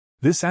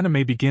This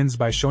anime begins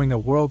by showing a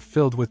world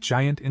filled with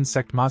giant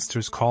insect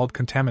monsters called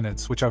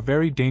contaminants, which are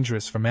very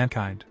dangerous for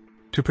mankind.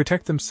 To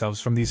protect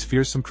themselves from these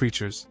fearsome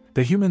creatures,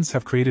 the humans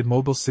have created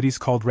mobile cities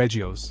called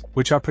regios,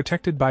 which are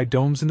protected by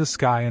domes in the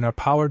sky and are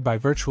powered by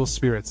virtual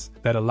spirits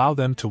that allow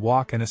them to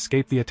walk and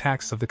escape the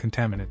attacks of the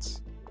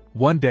contaminants.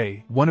 One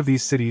day, one of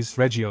these cities,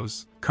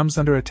 regios, comes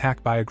under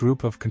attack by a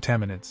group of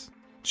contaminants.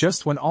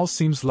 Just when all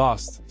seems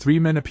lost, 3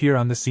 men appear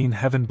on the scene: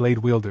 heaven blade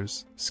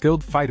wielders,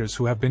 skilled fighters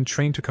who have been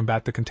trained to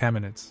combat the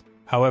contaminants.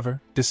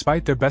 However,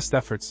 despite their best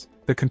efforts,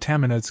 the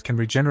contaminants can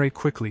regenerate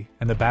quickly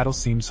and the battle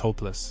seems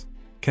hopeless.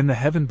 Can the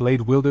Heaven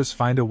Blade wielders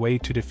find a way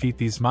to defeat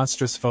these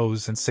monstrous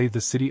foes and save the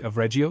city of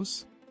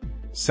Regios?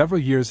 Several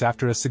years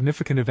after a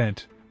significant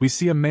event, we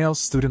see a male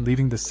student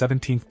leaving the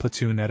 17th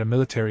platoon at a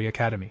military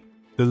academy.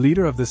 The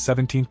leader of the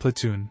 17th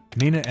platoon,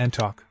 Nina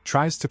Antok,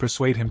 tries to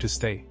persuade him to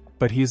stay,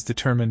 but he is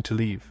determined to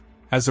leave.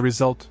 As a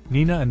result,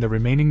 Nina and the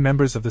remaining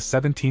members of the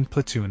 17th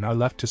platoon are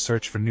left to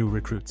search for new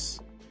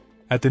recruits.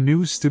 At the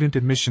new student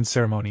admission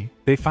ceremony,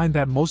 they find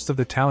that most of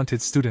the talented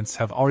students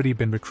have already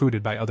been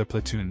recruited by other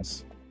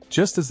platoons.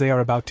 Just as they are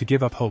about to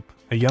give up hope,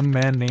 a young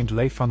man named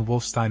Leif von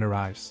Wolfstein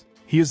arrives.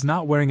 He is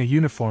not wearing a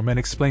uniform and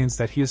explains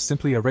that he is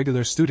simply a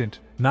regular student,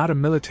 not a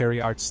military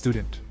arts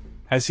student.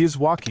 As he is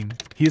walking,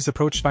 he is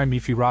approached by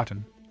Mifi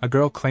Rotten, a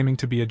girl claiming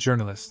to be a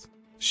journalist.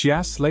 She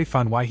asks Leif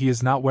von why he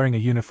is not wearing a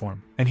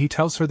uniform, and he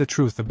tells her the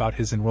truth about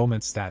his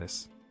enrollment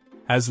status.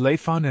 As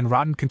Leif von and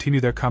Rotten continue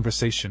their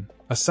conversation,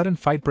 a sudden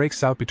fight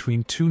breaks out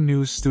between 2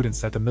 new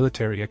students at the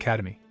military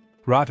academy.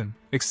 Rotten,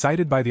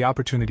 excited by the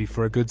opportunity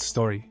for a good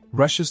story,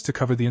 rushes to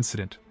cover the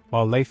incident,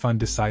 while Leif von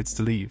decides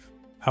to leave.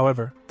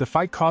 However, the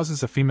fight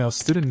causes a female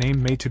student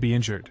named May to be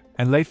injured,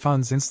 and Leif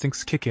von's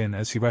instincts kick in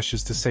as he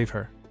rushes to save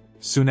her.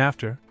 Soon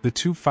after, the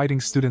 2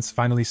 fighting students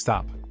finally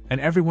stop, and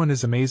everyone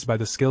is amazed by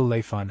the skill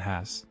Leif von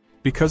has.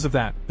 Because of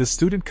that, the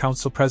student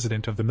council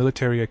president of the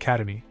military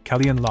academy,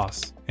 Kallian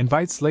Loss,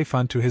 invites Leif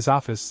von to his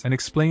office and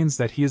explains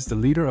that he is the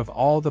leader of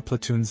all the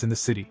platoons in the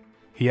city.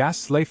 He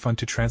asks Leif von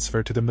to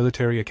transfer to the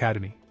military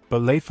academy,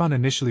 but Leif von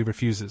initially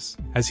refuses,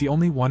 as he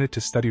only wanted to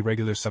study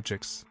regular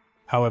subjects.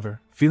 However,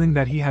 feeling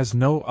that he has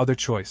no other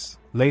choice,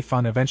 Leif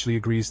von eventually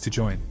agrees to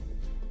join.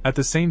 At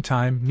the same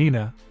time,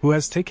 Nina, who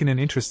has taken an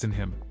interest in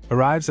him,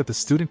 arrives at the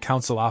student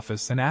council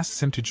office and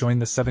asks him to join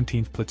the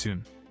 17th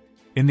platoon.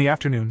 In the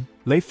afternoon,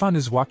 Leif von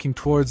is walking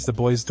towards the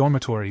boys'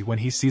 dormitory when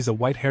he sees a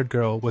white-haired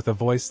girl with a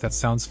voice that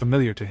sounds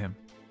familiar to him.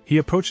 He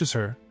approaches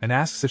her and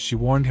asks if she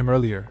warned him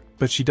earlier,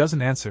 but she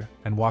doesn't answer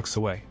and walks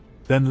away.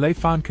 Then Leif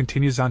von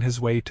continues on his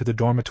way to the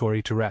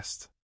dormitory to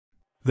rest.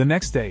 The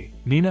next day,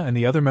 Nina and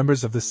the other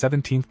members of the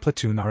 17th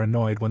platoon are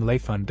annoyed when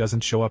Leif von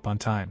doesn't show up on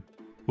time.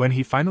 When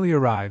he finally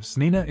arrives,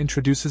 Nina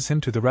introduces him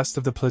to the rest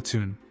of the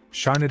platoon: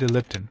 Charnette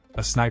Lipton,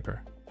 a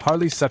sniper,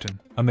 Harley Sutton,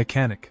 a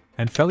mechanic,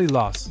 and Feli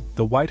Loss,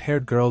 the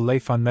white-haired girl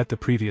Leif von met the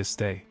previous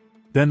day.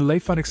 Then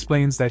Leif von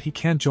explains that he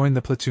can't join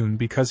the platoon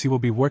because he will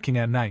be working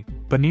at night,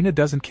 but Nina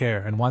doesn't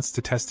care and wants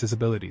to test his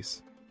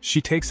abilities. She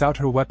takes out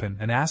her weapon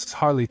and asks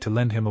Harley to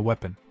lend him a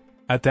weapon.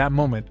 At that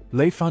moment,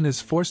 Leif von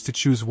is forced to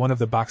choose one of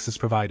the boxes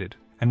provided,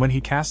 and when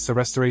he casts a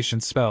restoration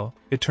spell,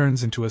 it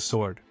turns into a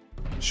sword.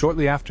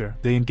 Shortly after,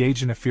 they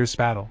engage in a fierce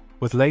battle,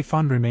 with Leif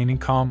von remaining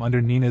calm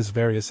under Nina's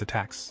various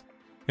attacks.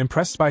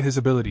 Impressed by his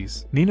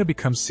abilities, Nina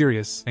becomes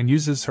serious and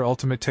uses her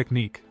ultimate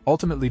technique,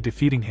 ultimately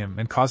defeating him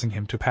and causing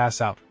him to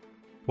pass out.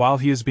 While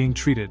he is being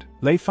treated,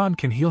 Leif von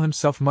can heal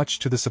himself, much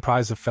to the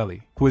surprise of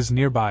Feli, who is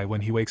nearby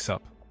when he wakes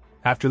up.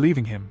 After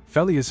leaving him,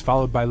 Feli is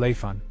followed by Leif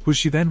von, who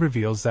she then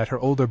reveals that her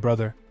older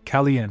brother,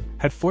 Kallian,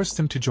 had forced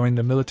him to join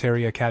the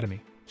military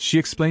academy. She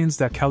explains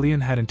that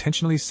Kallian had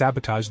intentionally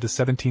sabotaged the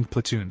 17th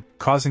platoon,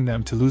 causing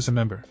them to lose a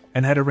member,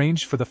 and had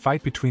arranged for the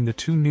fight between the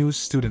 2 new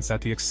students at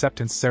the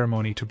acceptance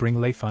ceremony to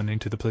bring Leif von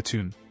into the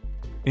platoon.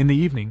 In the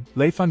evening,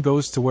 Leif von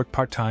goes to work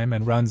part-time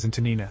and runs into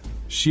Nina.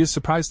 She is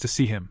surprised to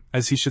see him,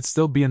 as he should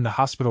still be in the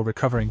hospital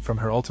recovering from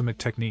her ultimate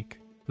technique.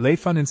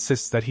 Leif von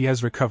insists that he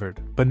has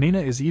recovered, but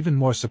Nina is even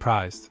more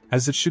surprised,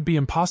 as it should be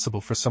impossible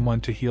for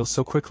someone to heal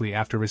so quickly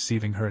after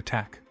receiving her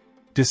attack.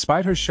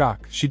 Despite her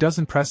shock, she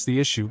doesn't press the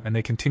issue and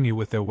they continue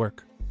with their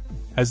work.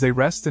 As they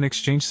rest and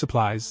exchange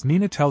supplies,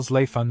 Nina tells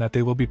Leif von that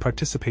they will be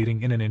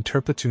participating in an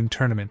interplatoon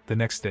tournament the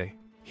next day.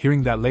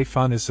 Hearing that, Leif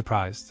von is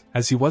surprised,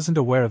 as he wasn't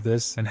aware of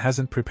this and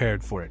hasn't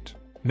prepared for it.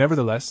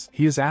 Nevertheless,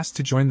 he is asked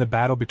to join the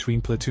battle between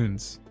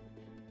platoons.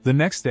 The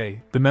next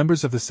day, the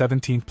members of the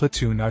 17th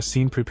platoon are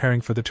seen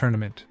preparing for the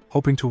tournament,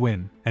 hoping to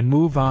win, and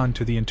move on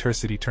to the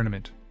intercity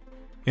tournament.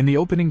 In the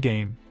opening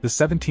game, the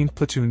 17th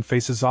platoon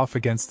faces off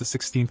against the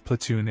 16th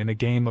platoon in a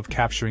game of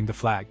capturing the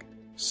flag.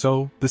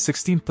 So, the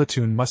 16th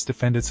platoon must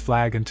defend its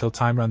flag until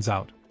time runs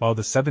out, while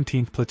the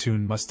 17th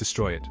platoon must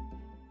destroy it.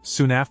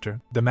 Soon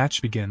after, the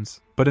match begins,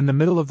 but in the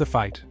middle of the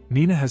fight,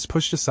 Nina has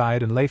pushed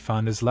aside and Leif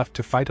von is left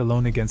to fight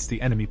alone against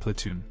the enemy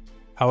platoon.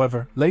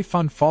 However, Leif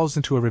von falls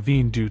into a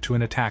ravine due to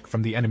an attack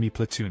from the enemy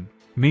platoon.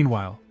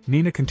 Meanwhile,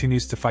 Nina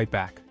continues to fight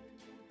back.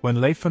 When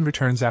Leif von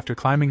returns after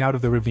climbing out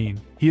of the ravine,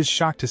 he is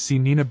shocked to see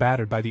Nina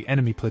battered by the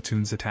enemy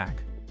platoon's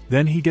attack.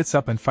 Then he gets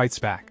up and fights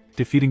back,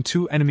 defeating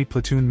 2 enemy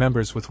platoon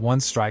members with 1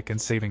 strike and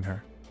saving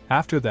her.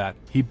 After that,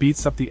 he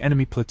beats up the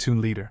enemy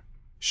platoon leader.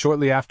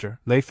 Shortly after,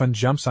 Lei Fun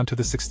jumps onto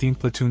the 16th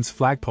platoon's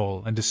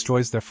flagpole and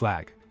destroys their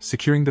flag,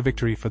 securing the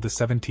victory for the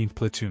 17th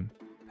platoon.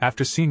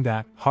 After seeing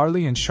that,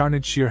 Harley and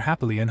Sharnid cheer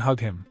happily and hug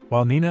him,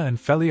 while Nina and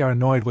Feli are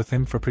annoyed with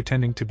him for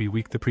pretending to be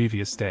weak the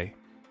previous day.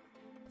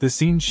 The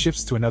scene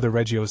shifts to another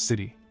Regio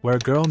city, where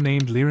a girl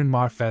named Liren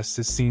Marfes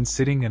is seen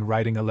sitting and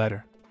writing a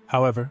letter.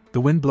 However,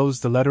 the wind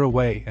blows the letter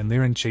away and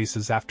Liren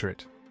chases after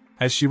it.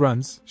 As she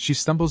runs, she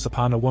stumbles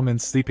upon a woman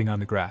sleeping on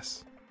the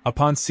grass.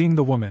 Upon seeing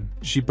the woman,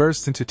 she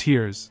bursts into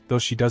tears, though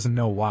she doesn't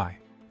know why.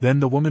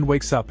 Then the woman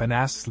wakes up and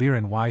asks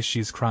Liren why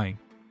she is crying.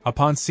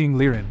 Upon seeing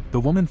Liren,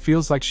 the woman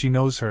feels like she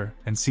knows her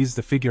and sees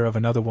the figure of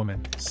another woman,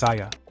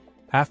 Saya.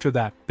 After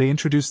that, they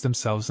introduce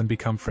themselves and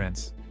become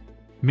friends.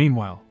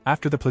 Meanwhile,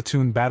 after the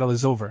platoon battle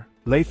is over,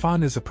 Lei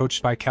Fun is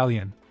approached by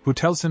Kallian, who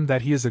tells him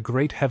that he is a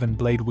great heaven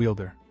blade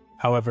wielder.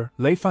 However,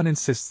 Lei Fun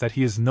insists that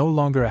he is no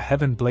longer a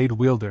heaven blade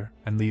wielder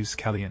and leaves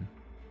Kallian.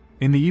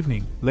 In the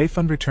evening, Lei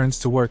Fun returns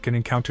to work and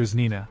encounters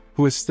Nina,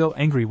 who is still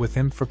angry with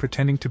him for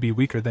pretending to be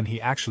weaker than he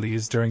actually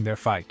is during their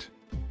fight.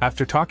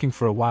 After talking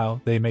for a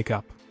while, they make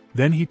up.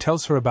 Then he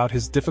tells her about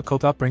his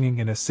difficult upbringing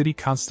in a city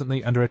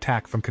constantly under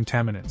attack from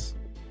contaminants.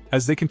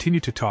 As they continue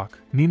to talk,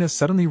 Nina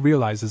suddenly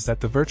realizes that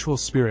the virtual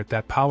spirit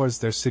that powers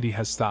their city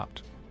has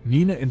stopped.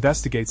 Nina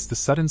investigates the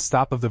sudden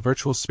stop of the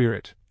virtual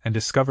spirit, and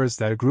discovers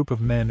that a group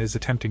of men is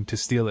attempting to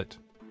steal it.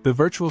 The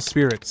virtual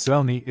spirit,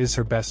 Svelny, is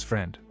her best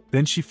friend.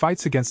 Then she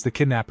fights against the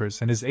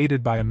kidnappers and is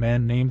aided by a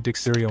man named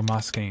Dixirio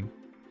Moscane.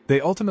 They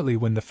ultimately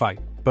win the fight,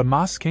 but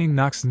Moscane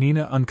knocks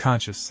Nina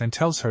unconscious and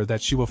tells her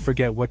that she will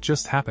forget what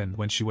just happened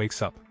when she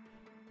wakes up.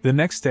 The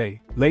next day,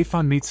 Lei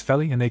Fun meets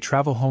Feli and they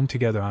travel home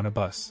together on a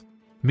bus.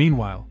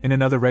 Meanwhile, in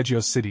another Regio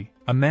city,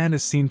 a man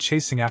is seen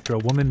chasing after a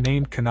woman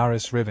named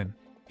Canaris Riven.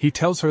 He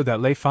tells her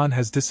that Lei Fun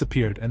has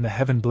disappeared and the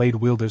Heaven Blade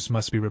wielders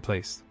must be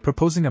replaced,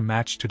 proposing a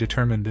match to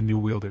determine the new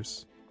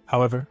wielders.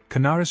 However,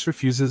 Canaris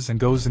refuses and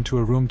goes into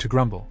a room to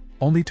grumble,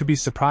 only to be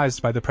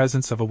surprised by the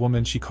presence of a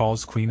woman she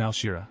calls Queen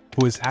Alshira,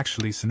 who is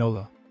actually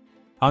Sinola.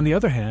 On the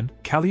other hand,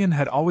 Kallian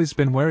had always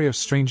been wary of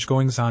strange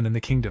goings-on in the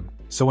kingdom,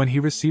 so when he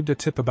received a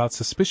tip about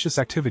suspicious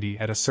activity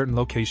at a certain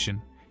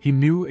location, he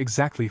knew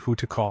exactly who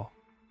to call.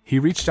 He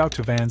reached out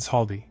to Vans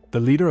Haldy, the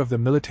leader of the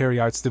Military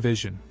Arts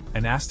Division,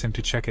 and asked him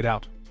to check it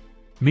out.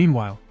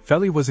 Meanwhile,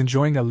 Feli was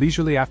enjoying a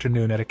leisurely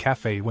afternoon at a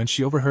cafe when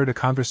she overheard a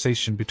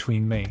conversation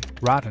between May,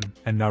 Rotten,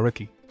 and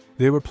Naruki.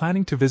 They were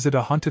planning to visit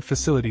a haunted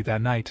facility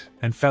that night,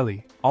 and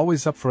Feli,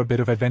 always up for a bit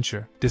of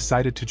adventure,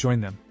 decided to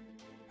join them.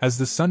 As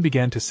the sun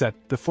began to set,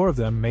 the 4 of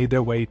them made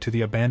their way to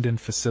the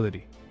abandoned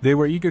facility. They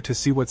were eager to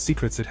see what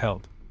secrets it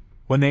held.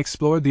 When they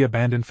explored the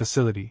abandoned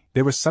facility,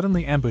 they were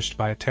suddenly ambushed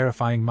by a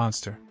terrifying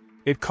monster.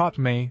 It caught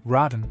May,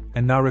 Rotten,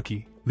 and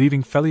Naruki,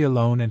 leaving Feli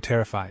alone and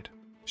terrified.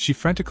 She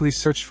frantically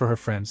searched for her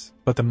friends,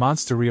 but the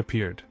monster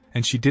reappeared,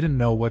 and she didn't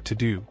know what to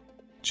do.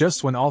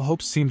 Just when all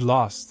hope seemed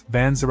lost,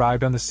 Vans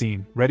arrived on the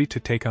scene, ready to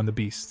take on the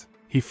beast.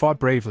 He fought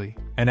bravely,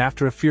 and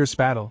after a fierce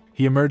battle,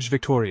 he emerged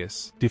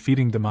victorious,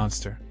 defeating the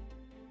monster.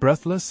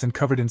 Breathless and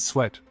covered in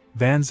sweat,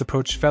 Vans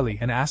approached Feli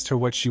and asked her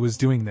what she was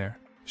doing there.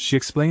 She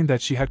explained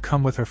that she had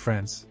come with her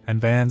friends,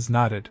 and Vans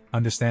nodded,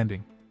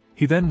 understanding.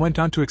 He then went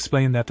on to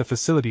explain that the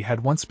facility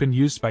had once been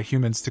used by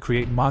humans to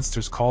create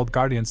monsters called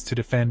Guardians to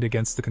defend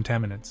against the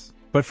contaminants.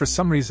 But for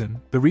some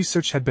reason, the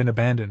research had been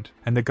abandoned,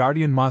 and the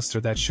Guardian monster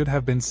that should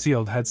have been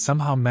sealed had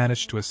somehow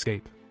managed to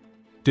escape.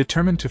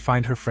 Determined to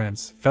find her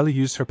friends, Feli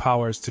used her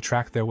powers to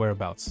track their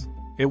whereabouts.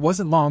 It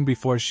wasn't long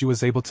before she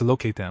was able to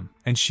locate them,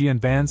 and she and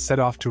Vans set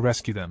off to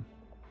rescue them.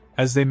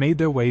 As they made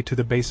their way to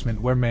the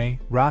basement where May,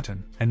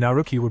 Rotten, and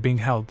Naruki were being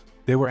held,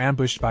 they were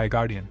ambushed by a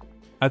Guardian.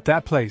 At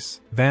that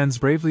place, Vans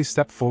bravely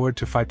stepped forward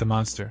to fight the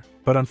monster,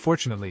 but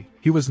unfortunately,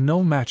 he was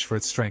no match for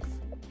its strength.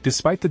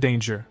 Despite the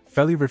danger,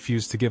 Feli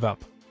refused to give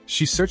up.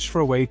 She searched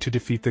for a way to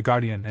defeat the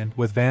Guardian and,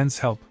 with Vans'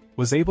 help,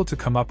 was able to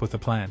come up with a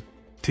plan.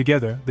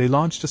 Together, they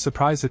launched a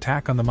surprise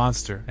attack on the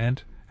monster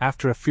and,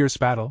 after a fierce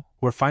battle,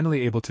 were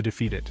finally able to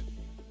defeat it.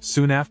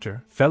 Soon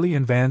after, Feli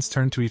and Vans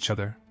turned to each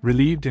other,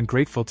 relieved and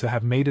grateful to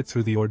have made it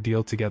through the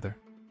ordeal together.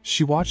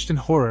 She watched in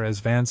horror as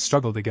Vans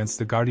struggled against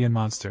the Guardian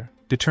monster,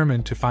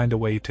 determined to find a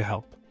way to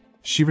help.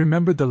 She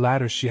remembered the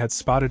ladder she had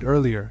spotted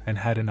earlier and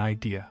had an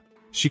idea.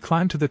 She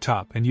climbed to the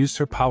top and used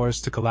her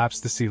powers to collapse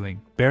the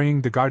ceiling,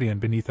 burying the Guardian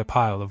beneath a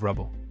pile of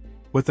rubble.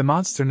 With the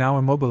monster now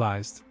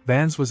immobilized,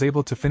 Vans was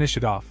able to finish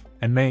it off,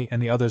 and May and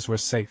the others were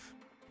safe.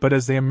 But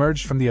as they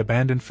emerged from the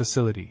abandoned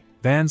facility,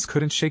 Vans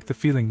couldn't shake the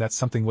feeling that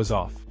something was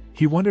off.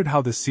 He wondered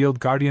how the sealed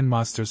Guardian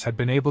monsters had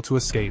been able to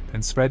escape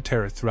and spread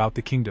terror throughout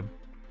the kingdom.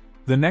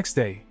 The next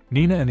day,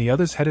 Nina and the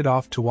others headed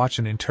off to watch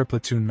an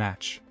interplatoon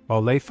match,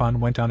 while Lei Fun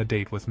went on a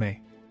date with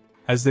May.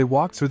 As they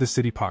walked through the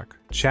city park,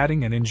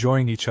 chatting and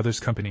enjoying each other's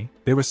company,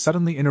 they were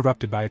suddenly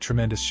interrupted by a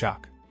tremendous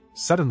shock.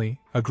 Suddenly,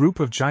 a group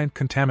of giant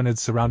contaminants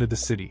surrounded the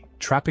city,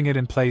 trapping it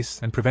in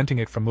place and preventing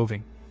it from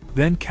moving.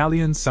 Then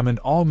Kallian summoned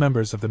all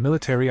members of the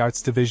Military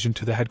Arts Division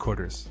to the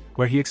headquarters,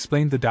 where he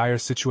explained the dire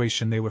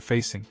situation they were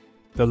facing.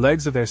 The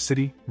legs of their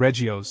city,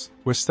 Regios,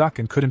 were stuck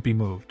and couldn't be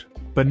moved.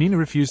 But Nina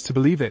refused to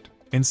believe it,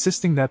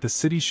 insisting that the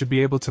city should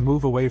be able to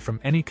move away from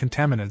any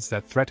contaminants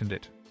that threatened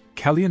it.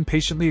 Callian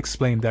patiently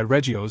explained that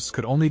Regios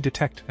could only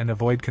detect and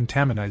avoid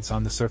contaminants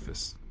on the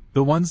surface.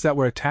 The ones that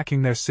were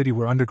attacking their city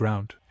were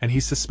underground, and he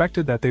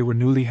suspected that they were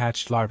newly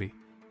hatched larvae.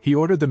 He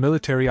ordered the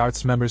military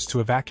arts members to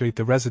evacuate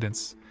the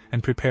residents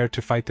and prepare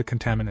to fight the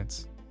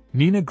contaminants.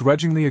 Nina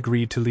grudgingly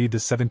agreed to lead the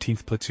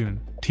 17th platoon,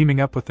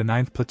 teaming up with the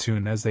 9th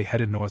platoon as they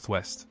headed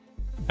northwest.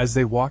 As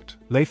they walked,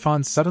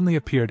 Leifan suddenly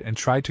appeared and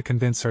tried to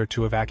convince her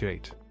to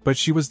evacuate, but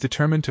she was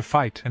determined to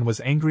fight and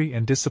was angry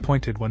and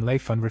disappointed when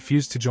Leifan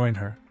refused to join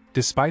her,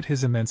 despite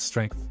his immense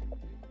strength.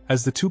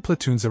 As the two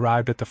platoons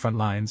arrived at the front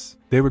lines,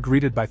 they were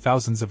greeted by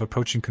thousands of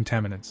approaching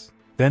contaminants.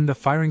 Then the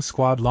firing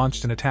squad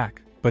launched an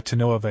attack, but to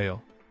no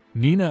avail.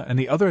 Nina and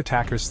the other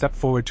attackers stepped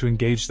forward to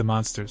engage the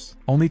monsters,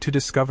 only to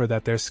discover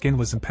that their skin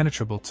was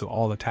impenetrable to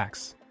all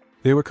attacks.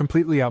 They were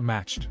completely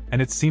outmatched,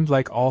 and it seemed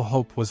like all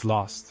hope was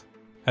lost.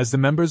 As the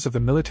members of the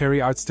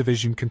military arts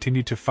division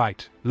continued to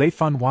fight,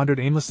 Leifan wandered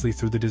aimlessly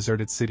through the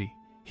deserted city.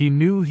 He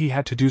knew he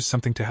had to do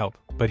something to help,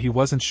 but he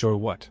wasn't sure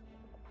what.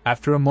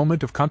 After a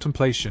moment of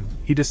contemplation,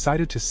 he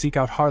decided to seek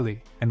out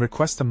Harley and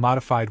request a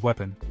modified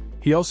weapon.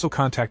 He also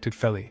contacted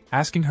Feli,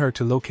 asking her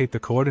to locate the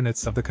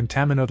coordinates of the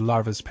contaminant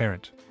larva's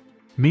parent.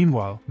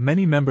 Meanwhile,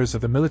 many members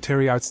of the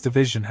military arts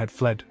division had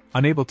fled,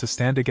 unable to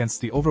stand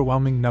against the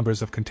overwhelming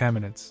numbers of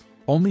contaminants.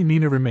 Only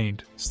Nina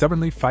remained,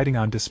 stubbornly fighting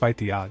on despite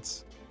the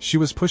odds. She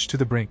was pushed to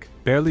the brink,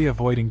 barely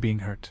avoiding being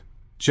hurt.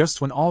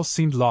 Just when all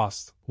seemed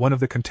lost, one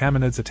of the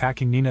contaminants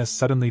attacking Nina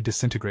suddenly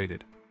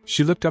disintegrated.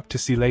 She looked up to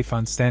see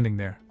Leifan standing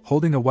there,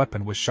 holding a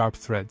weapon with sharp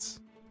threads.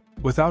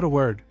 Without a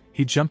word,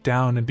 he jumped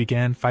down and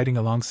began fighting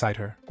alongside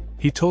her.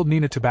 He told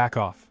Nina to back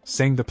off,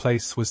 saying the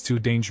place was too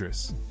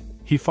dangerous.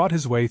 He fought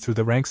his way through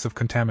the ranks of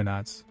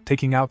contaminants,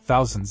 taking out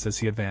thousands as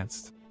he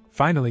advanced.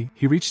 Finally,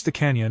 he reached the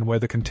canyon where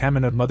the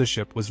contaminant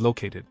mothership was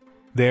located.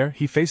 There,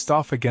 he faced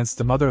off against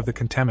the mother of the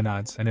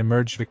contaminants and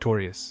emerged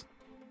victorious.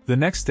 The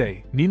next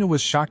day, Nina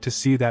was shocked to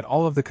see that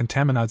all of the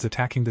contaminants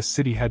attacking the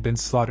city had been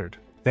slaughtered,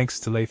 thanks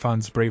to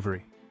Leifan's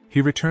bravery. He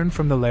returned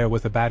from the lair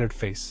with a battered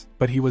face,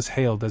 but he was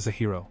hailed as a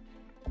hero.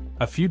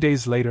 A few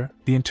days later,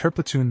 the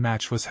interplatoon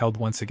match was held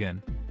once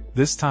again.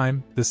 This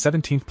time, the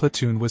 17th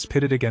platoon was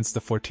pitted against the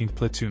 14th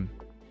platoon.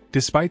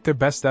 Despite their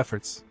best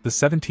efforts, the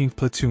 17th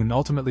platoon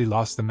ultimately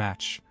lost the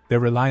match, their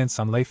reliance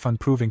on Leifan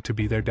proving to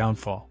be their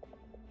downfall.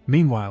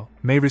 Meanwhile,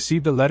 May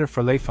received a letter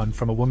for Leifan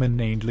from a woman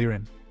named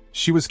Liren.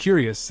 She was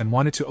curious and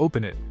wanted to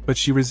open it, but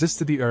she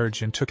resisted the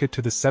urge and took it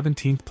to the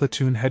 17th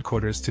platoon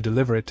headquarters to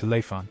deliver it to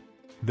Leifan.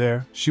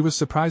 There, she was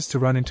surprised to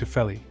run into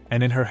Feli,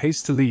 and in her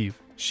haste to leave,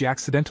 she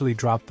accidentally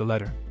dropped the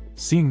letter.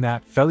 Seeing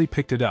that, Feli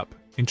picked it up,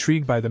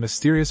 intrigued by the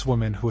mysterious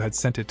woman who had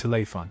sent it to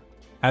Leifan.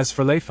 As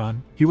for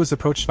Leifan, he was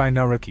approached by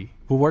Naruki,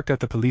 who worked at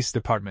the police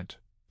department.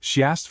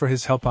 She asked for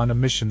his help on a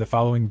mission the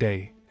following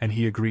day, and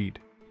he agreed.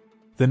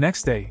 The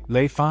next day,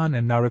 Leifan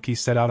and Naruki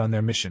set out on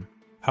their mission.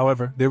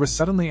 However, they were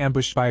suddenly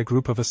ambushed by a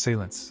group of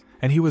assailants,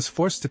 and he was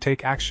forced to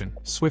take action,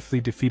 swiftly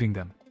defeating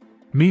them.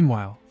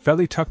 Meanwhile,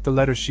 Feli tucked the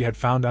letter she had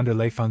found under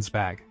Leifan's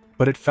bag,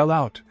 but it fell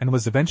out and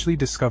was eventually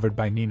discovered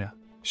by Nina.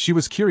 She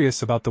was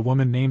curious about the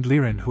woman named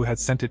Liren who had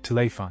sent it to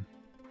Leifan.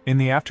 In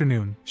the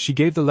afternoon, she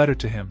gave the letter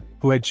to him,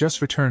 who had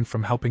just returned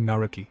from helping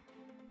Naruki.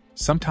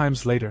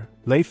 Sometimes later,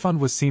 Leifan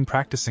was seen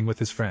practicing with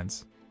his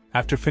friends.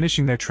 After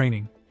finishing their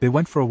training, they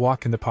went for a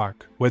walk in the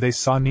park, where they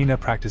saw Nina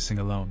practicing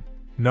alone.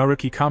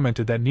 Naruki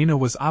commented that Nina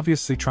was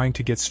obviously trying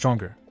to get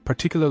stronger,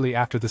 particularly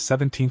after the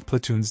 17th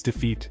platoon's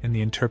defeat in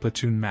the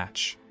interplatoon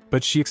match.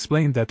 But she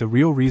explained that the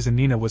real reason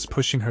Nina was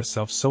pushing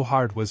herself so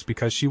hard was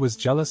because she was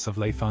jealous of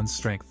Leifan's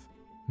strength.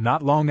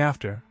 Not long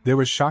after, they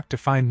were shocked to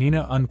find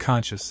Nina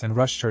unconscious and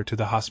rushed her to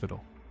the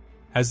hospital.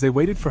 As they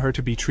waited for her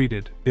to be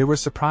treated, they were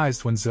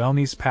surprised when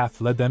Zelny's path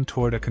led them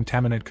toward a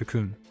contaminant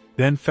cocoon.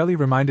 Then Feli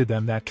reminded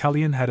them that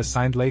Kallian had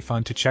assigned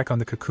Leifan to check on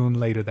the cocoon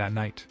later that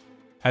night.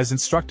 As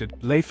instructed,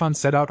 Leifan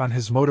set out on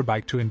his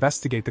motorbike to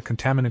investigate the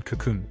contaminant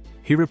cocoon.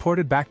 He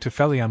reported back to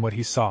Feli on what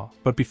he saw,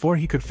 but before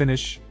he could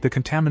finish, the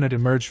contaminant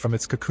emerged from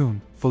its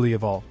cocoon, fully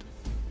evolved.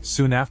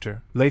 Soon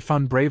after,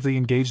 Leifan bravely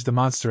engaged the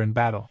monster in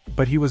battle,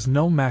 but he was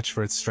no match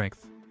for its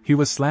strength. He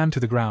was slammed to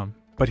the ground,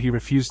 but he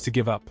refused to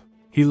give up.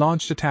 He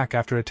launched attack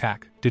after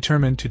attack,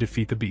 determined to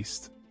defeat the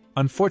beast.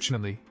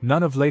 Unfortunately,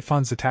 none of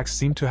Leifan's attacks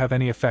seemed to have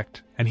any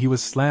effect, and he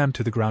was slammed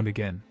to the ground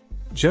again.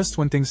 Just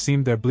when things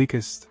seemed their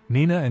bleakest,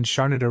 Nina and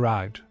Charnet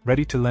arrived,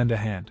 ready to lend a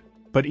hand.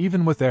 But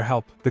even with their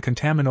help, the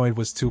contaminoid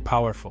was too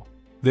powerful.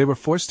 They were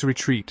forced to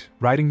retreat,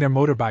 riding their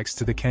motorbikes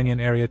to the canyon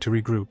area to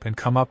regroup and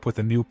come up with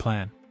a new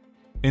plan.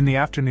 In the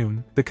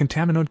afternoon, the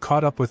contaminoid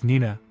caught up with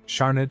Nina,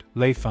 Charnet,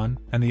 Leifan,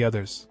 and the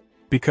others.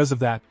 Because of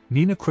that,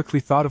 Nina quickly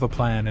thought of a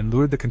plan and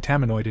lured the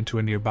contaminoid into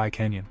a nearby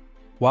canyon.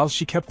 While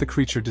she kept the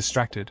creature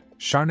distracted,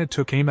 Charnet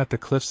took aim at the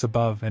cliffs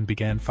above and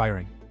began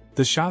firing.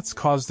 The shots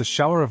caused a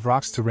shower of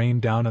rocks to rain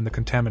down on the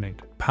contaminant,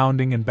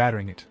 pounding and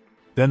battering it.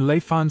 Then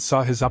Leifan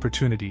saw his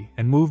opportunity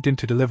and moved in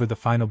to deliver the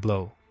final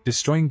blow,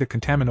 destroying the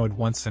contaminoid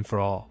once and for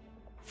all.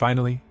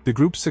 Finally, the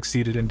group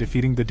succeeded in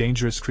defeating the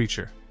dangerous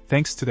creature,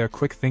 thanks to their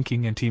quick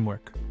thinking and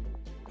teamwork.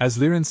 As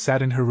Liren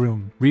sat in her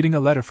room, reading a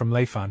letter from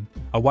Leifan,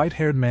 a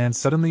white-haired man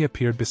suddenly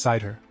appeared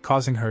beside her,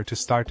 causing her to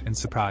start in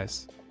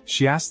surprise.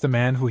 She asked the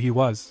man who he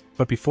was,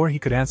 but before he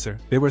could answer,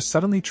 they were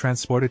suddenly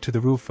transported to the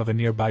roof of a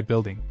nearby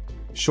building.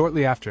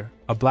 Shortly after,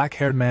 a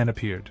black-haired man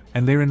appeared,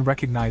 and Liren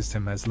recognized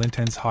him as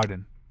Linten's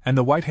Harden. And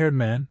the white-haired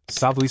man,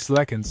 Savlis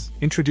Lekens,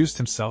 introduced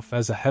himself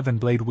as a Heaven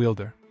Blade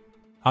wielder.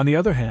 On the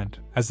other hand,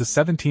 as the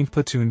 17th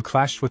platoon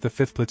clashed with the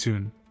 5th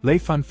platoon,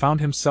 Leifan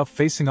found himself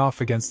facing off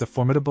against a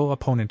formidable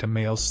opponent, a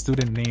male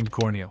student named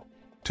Gornio.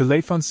 To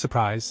Leifan's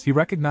surprise, he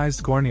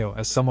recognized Gornio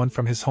as someone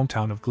from his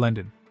hometown of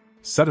Glendon.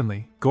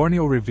 Suddenly,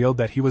 Gornio revealed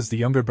that he was the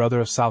younger brother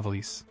of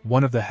Savlis,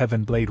 one of the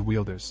Heaven Blade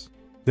wielders.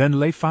 Then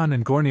Leifan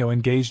and Gornio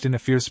engaged in a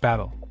fierce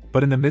battle,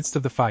 but in the midst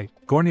of the fight,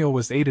 Gornio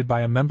was aided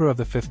by a member of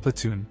the 5th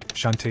platoon,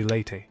 Shante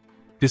Leite.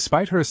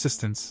 Despite her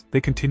assistance,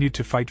 they continued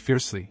to fight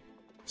fiercely.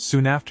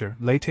 Soon after,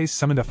 Leite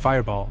summoned a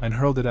fireball and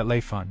hurled it at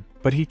Leifan,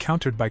 but he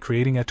countered by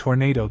creating a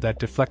tornado that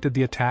deflected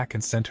the attack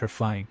and sent her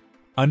flying.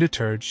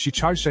 Undeterred, she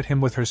charged at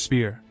him with her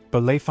spear,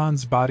 but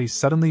Leifan's body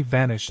suddenly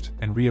vanished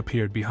and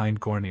reappeared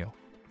behind Gornio.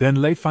 Then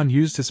Leifan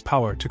used his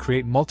power to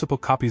create multiple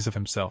copies of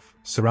himself,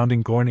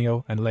 surrounding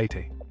Gornio and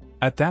Leite.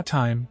 At that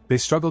time, they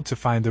struggled to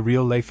find the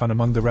real Leifan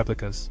among the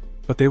replicas,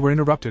 but they were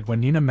interrupted when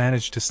Nina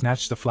managed to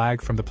snatch the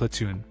flag from the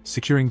platoon,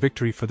 securing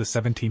victory for the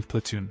 17th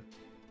platoon.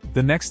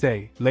 The next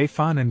day,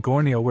 Leifan and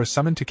Gornio were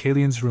summoned to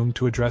Kalian's room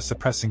to address a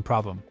pressing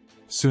problem.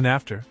 Soon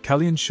after,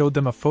 Kalian showed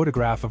them a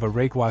photograph of a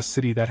Reikwa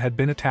city that had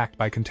been attacked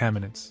by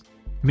contaminants.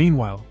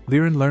 Meanwhile,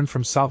 Liren learned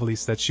from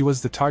Savlis that she was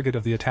the target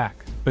of the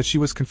attack, but she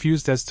was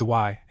confused as to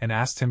why and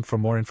asked him for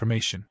more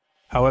information.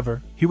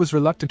 However, he was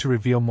reluctant to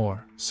reveal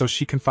more, so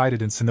she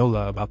confided in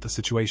Sonola about the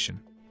situation.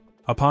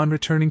 Upon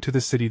returning to the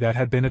city that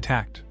had been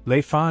attacked,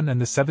 Leifan and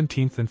the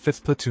 17th and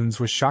 5th platoons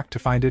were shocked to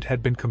find it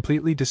had been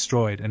completely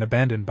destroyed and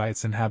abandoned by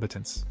its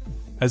inhabitants.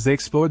 As they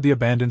explored the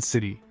abandoned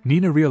city,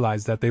 Nina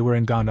realized that they were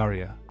in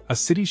Gondaria, a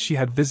city she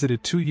had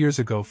visited 2 years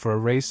ago for a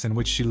race in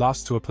which she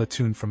lost to a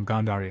platoon from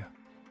Gondaria.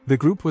 The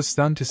group was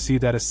stunned to see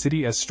that a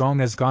city as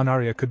strong as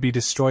Gondaria could be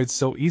destroyed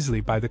so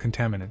easily by the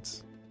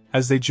contaminants.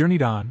 As they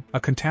journeyed on, a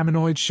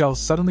contaminoid shell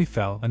suddenly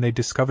fell and they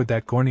discovered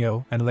that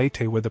Gornio and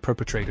Leite were the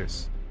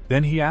perpetrators.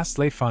 Then he asked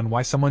Leifan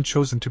why someone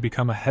chosen to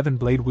become a Heaven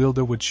Blade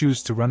wielder would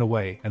choose to run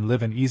away and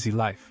live an easy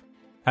life.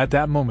 At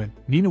that moment,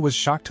 Nina was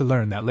shocked to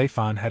learn that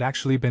Leifan had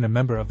actually been a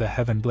member of the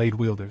Heaven Blade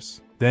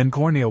wielders. Then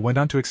Gornio went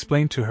on to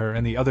explain to her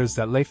and the others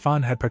that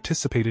Leifan had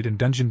participated in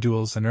dungeon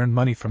duels and earned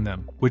money from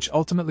them, which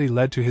ultimately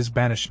led to his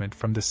banishment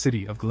from the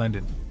city of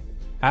Glendon.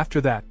 After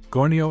that,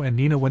 Gornio and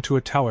Nina went to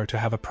a tower to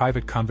have a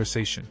private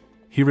conversation.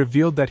 He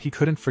revealed that he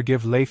couldn't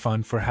forgive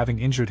Leifan for having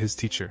injured his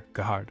teacher,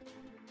 Gahard.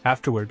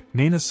 Afterward,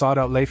 Nina sought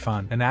out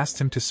Leifan and asked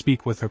him to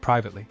speak with her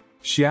privately.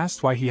 She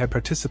asked why he had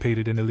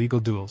participated in illegal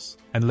duels,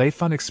 and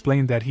Leifan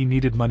explained that he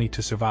needed money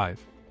to survive.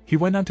 He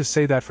went on to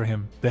say that for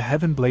him, the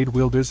Heaven Blade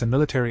wielders and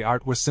military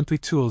art were simply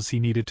tools he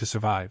needed to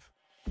survive.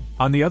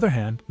 On the other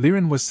hand,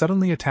 Liren was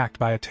suddenly attacked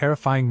by a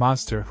terrifying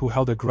monster who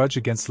held a grudge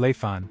against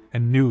Leifan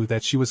and knew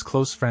that she was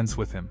close friends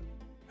with him.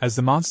 As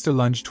the monster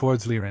lunged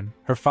towards Liren,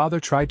 her father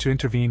tried to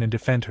intervene and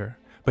defend her,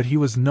 but he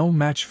was no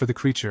match for the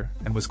creature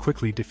and was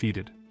quickly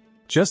defeated.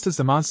 Just as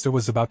the monster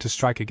was about to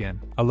strike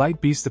again, a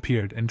light beast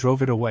appeared and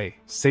drove it away,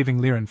 saving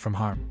Liren from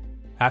harm.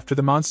 After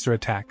the monster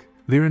attack,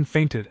 Liren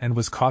fainted and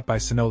was caught by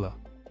Sonola.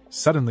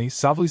 Suddenly,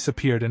 Savlis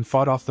appeared and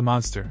fought off the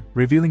monster,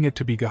 revealing it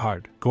to be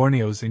Gahard,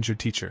 Gornio's injured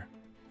teacher.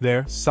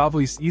 There,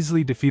 Savlis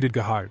easily defeated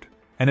Gahard,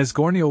 and as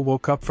Gornio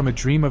woke up from a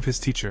dream of his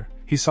teacher,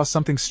 he saw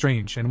something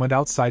strange and went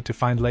outside to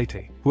find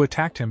Leite, who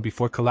attacked him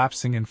before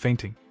collapsing and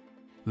fainting.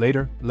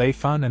 Later,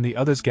 Leifan and the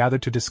others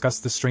gathered to discuss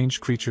the strange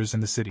creatures in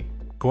the city.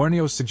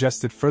 Gornio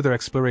suggested further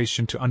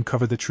exploration to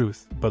uncover the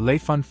truth, but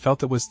Leifan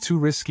felt it was too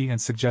risky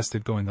and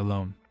suggested going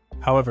alone.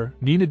 However,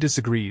 Nina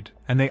disagreed,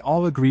 and they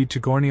all agreed to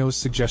Gornio's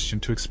suggestion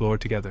to explore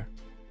together.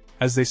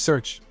 As they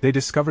searched, they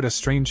discovered a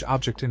strange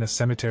object in a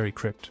cemetery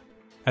crypt.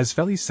 As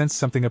Feli sensed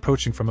something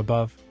approaching from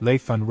above,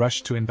 Leifan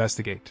rushed to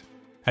investigate.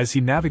 As he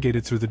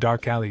navigated through the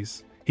dark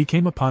alleys, he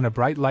came upon a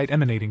bright light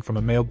emanating from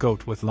a male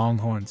goat with long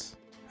horns.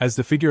 As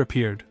the figure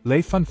appeared,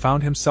 Leifan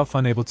found himself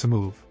unable to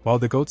move, while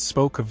the goat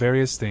spoke of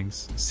various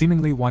things,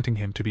 seemingly wanting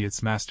him to be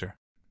its master.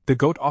 The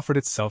goat offered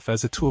itself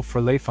as a tool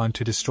for Leifan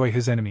to destroy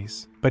his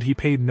enemies, but he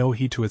paid no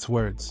heed to its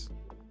words.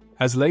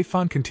 As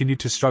Leifan continued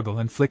to struggle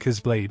and flick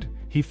his blade,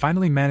 he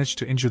finally managed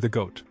to injure the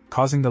goat,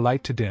 causing the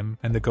light to dim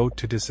and the goat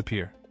to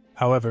disappear.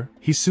 However,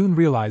 he soon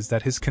realized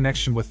that his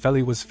connection with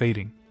Feli was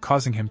fading,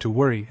 causing him to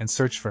worry and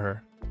search for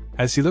her.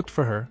 As he looked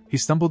for her, he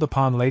stumbled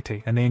upon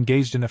Leite and they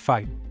engaged in a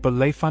fight, but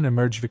Leifan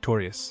emerged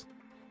victorious.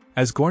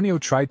 As Gornio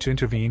tried to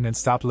intervene and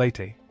stop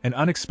Leite, an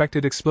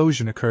unexpected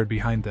explosion occurred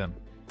behind them.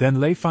 Then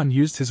Leifan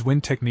used his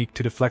wind technique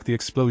to deflect the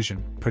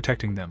explosion,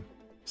 protecting them.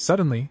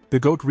 Suddenly, the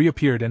goat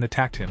reappeared and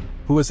attacked him,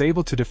 who was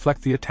able to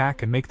deflect the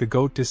attack and make the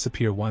goat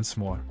disappear once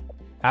more.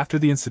 After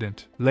the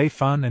incident,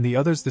 Leifan and the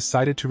others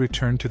decided to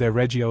return to their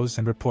regios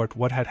and report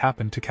what had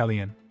happened to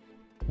Kalian.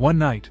 One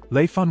night,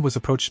 Leifan was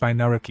approached by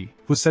Naruki,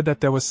 who said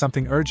that there was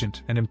something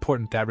urgent and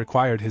important that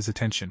required his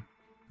attention.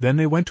 Then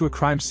they went to a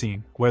crime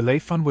scene, where Lei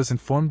Fun was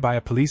informed by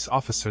a police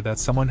officer that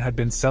someone had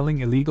been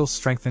selling illegal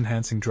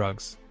strength-enhancing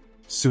drugs.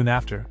 Soon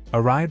after,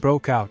 a riot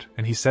broke out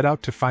and he set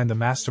out to find the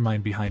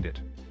mastermind behind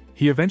it.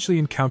 He eventually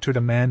encountered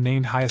a man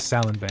named Haya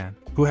Salanban,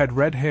 who had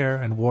red hair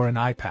and wore an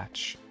eye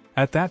patch.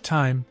 At that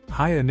time,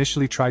 Haya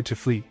initially tried to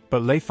flee,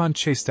 but Lei Fun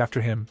chased after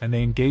him and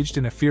they engaged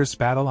in a fierce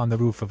battle on the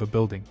roof of a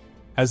building.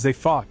 As they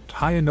fought,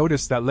 Haya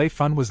noticed that Lei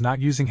Fun was not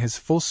using his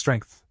full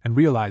strength and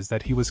realized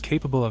that he was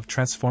capable of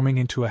transforming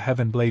into a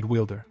heaven blade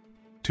wielder.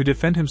 To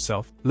defend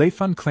himself, Lei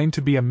Fun claimed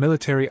to be a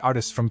military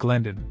artist from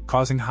Glendon,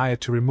 causing Haya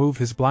to remove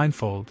his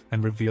blindfold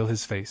and reveal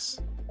his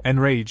face.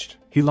 Enraged,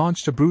 he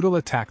launched a brutal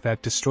attack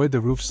that destroyed the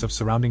roofs of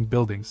surrounding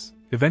buildings,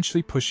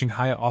 eventually pushing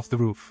Haya off the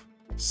roof.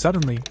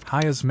 Suddenly,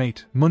 Haya's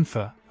mate,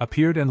 Munfa,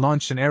 appeared and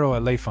launched an arrow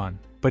at Lei Fun,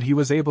 but he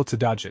was able to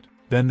dodge it.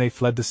 Then they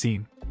fled the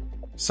scene.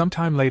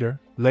 Sometime later,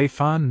 Lei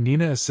Fun and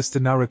Nina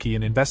assisted Naruki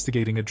in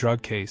investigating a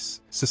drug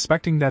case,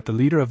 suspecting that the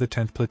leader of the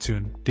 10th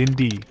platoon, Din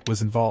D,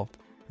 was involved.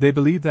 They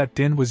believed that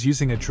Din was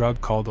using a drug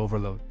called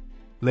overload.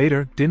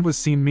 Later, Din was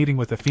seen meeting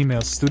with a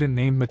female student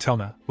named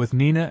Matelna, with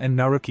Nina and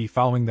Naruki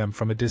following them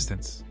from a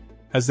distance.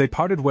 As they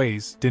parted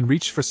ways, Din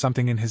reached for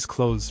something in his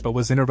clothes but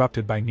was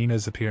interrupted by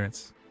Nina's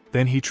appearance.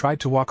 Then he tried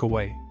to walk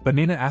away, but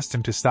Nina asked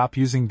him to stop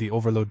using the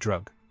overload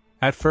drug.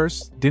 At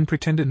first, Din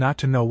pretended not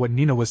to know what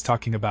Nina was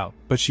talking about,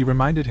 but she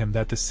reminded him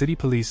that the city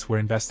police were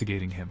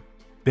investigating him.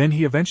 Then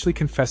he eventually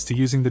confessed to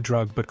using the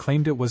drug but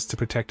claimed it was to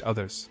protect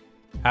others.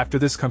 After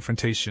this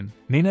confrontation,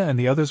 Nina and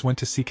the others went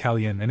to see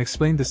Kalyan and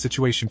explained the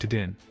situation to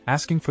Din,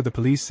 asking for the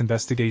police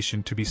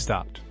investigation to be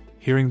stopped.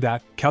 Hearing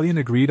that, Kalyan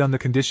agreed on the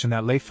condition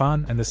that Lei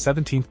Fun and the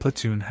 17th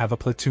platoon have a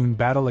platoon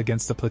battle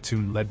against the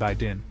platoon led by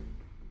Din.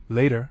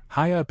 Later,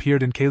 Haya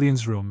appeared in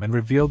Kalyan's room and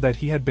revealed that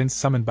he had been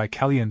summoned by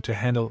Kalyan to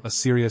handle a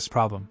serious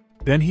problem.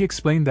 Then he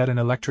explained that an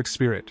electric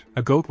spirit,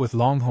 a goat with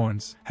long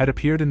horns, had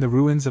appeared in the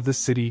ruins of the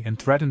city and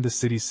threatened the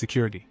city's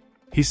security.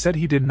 He said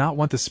he did not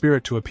want the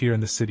spirit to appear in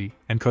the city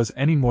and cause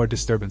any more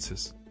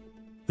disturbances.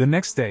 The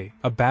next day,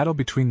 a battle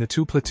between the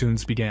two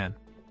platoons began.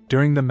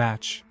 During the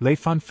match, Lei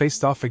Fun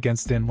faced off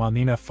against Din while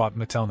Nina fought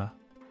Matelna.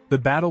 The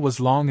battle was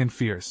long and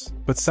fierce,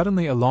 but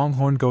suddenly a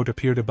long-horned goat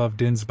appeared above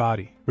Din's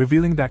body,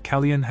 revealing that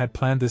Kalyan had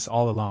planned this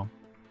all along.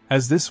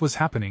 As this was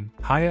happening,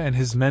 Haya and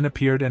his men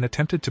appeared and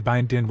attempted to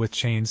bind Din with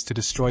chains to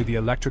destroy the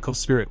electrical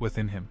spirit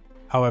within him.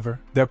 However,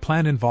 their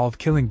plan involved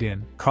killing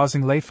Din,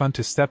 causing Lei Fun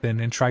to step in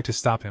and try to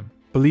stop him,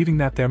 believing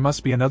that there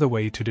must be another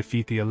way to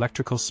defeat the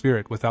electrical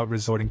spirit without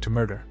resorting to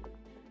murder.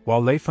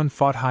 While Lei Fun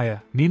fought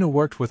Haya, Nina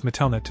worked with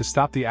Matelna to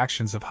stop the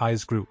actions of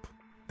Haya's group.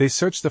 They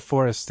searched the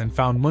forest and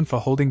found Munfa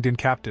holding Din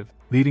captive,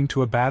 leading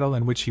to a battle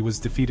in which he was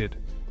defeated.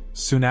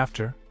 Soon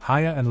after,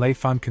 Haya and Lei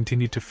Fun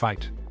continued to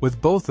fight,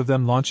 with both of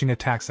them launching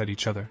attacks at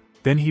each other.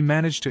 Then he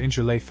managed to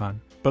injure Lei Fun,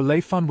 but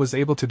Lei Fun was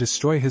able to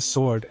destroy his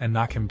sword and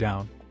knock him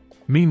down.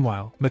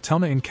 Meanwhile,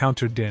 Matelna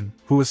encountered Din,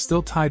 who was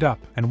still tied up,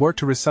 and worked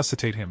to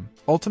resuscitate him,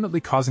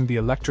 ultimately causing the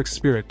electric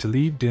spirit to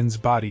leave Din's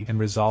body and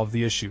resolve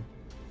the issue.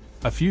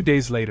 A few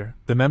days later,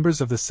 the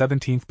members of the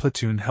 17th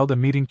platoon held a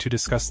meeting to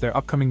discuss their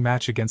upcoming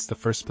match against the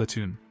 1st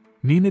platoon.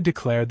 Nina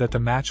declared that the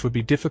match would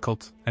be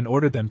difficult and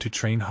ordered them to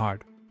train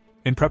hard.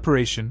 In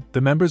preparation,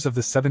 the members of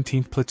the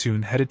 17th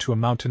platoon headed to a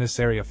mountainous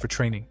area for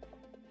training.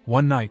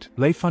 One night,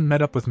 Lei Fun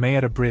met up with Mei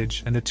at a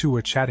bridge and the two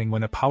were chatting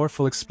when a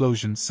powerful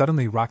explosion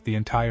suddenly rocked the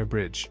entire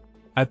bridge.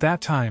 At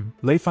that time,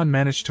 Lei Fun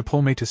managed to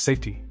pull Mei to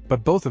safety,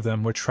 but both of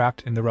them were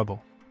trapped in the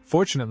rubble.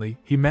 Fortunately,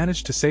 he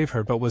managed to save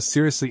her but was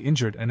seriously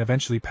injured and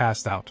eventually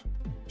passed out.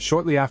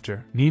 Shortly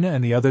after, Nina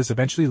and the others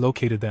eventually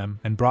located them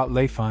and brought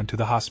Lei Fun to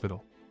the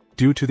hospital.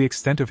 Due to the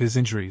extent of his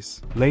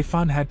injuries, Lei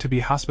Fun had to be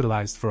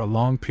hospitalized for a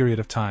long period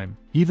of time,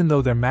 even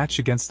though their match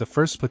against the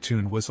 1st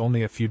platoon was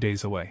only a few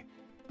days away.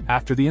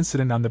 After the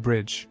incident on the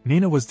bridge,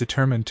 Nina was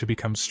determined to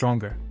become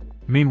stronger.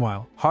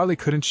 Meanwhile, Harley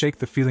couldn't shake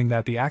the feeling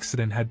that the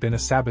accident had been a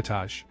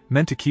sabotage,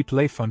 meant to keep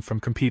Lei Fun from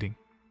competing.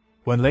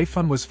 When Lei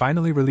Fun was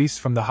finally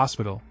released from the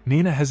hospital,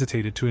 Nina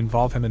hesitated to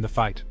involve him in the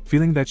fight,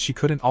 feeling that she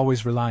couldn't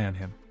always rely on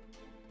him.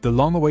 The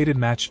long-awaited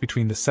match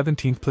between the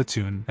 17th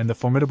platoon and the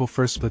formidable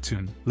 1st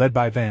platoon, led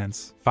by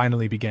Vance,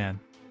 finally began.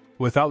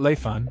 Without Lei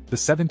Fun, the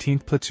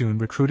 17th platoon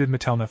recruited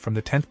Matelna from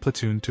the 10th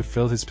platoon to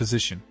fill his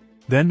position.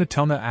 Then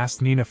Matelna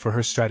asked Nina for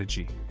her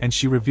strategy, and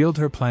she revealed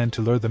her plan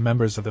to lure the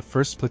members of the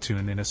 1st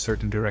platoon in a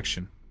certain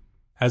direction.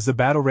 As the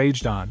battle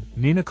raged on,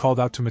 Nina called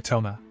out to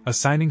Matelna,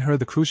 assigning her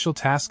the crucial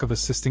task of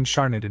assisting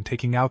Sharnid in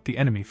taking out the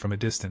enemy from a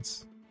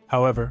distance.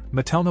 However,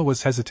 Matelna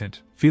was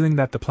hesitant, feeling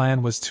that the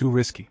plan was too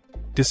risky.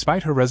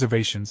 Despite her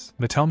reservations,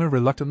 Matelna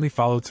reluctantly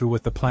followed through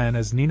with the plan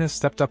as Nina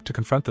stepped up to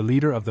confront the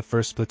leader of the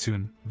 1st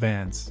platoon,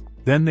 Vance.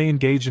 Then they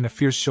engaged in a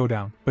fierce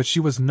showdown, but she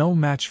was no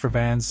match for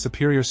Van's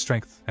superior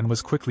strength and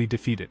was quickly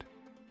defeated.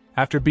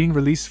 After being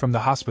released from the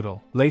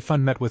hospital, Lei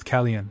Fun met with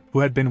Kalyan, who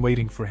had been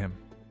waiting for him.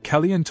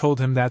 Kalyan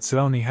told him that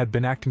Zeoni had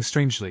been acting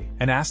strangely,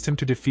 and asked him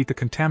to defeat the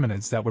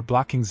contaminants that were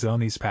blocking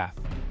Zeoni's path.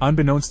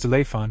 Unbeknownst to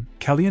Lei Fun,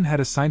 Kalyan had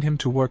assigned him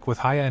to work with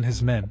Haya and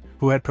his men,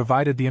 who had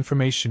provided the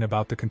information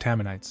about the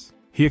contaminants.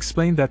 He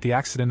explained that the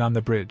accident on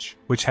the bridge,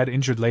 which had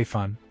injured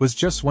Leifan, was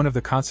just one of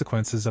the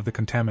consequences of the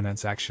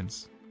contaminant's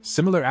actions.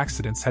 Similar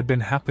accidents had been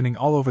happening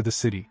all over the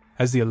city,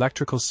 as the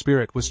electrical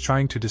spirit was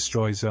trying to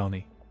destroy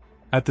Zelny.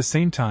 At the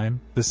same time,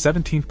 the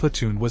 17th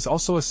platoon was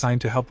also assigned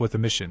to help with the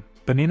mission,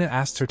 but Nina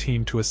asked her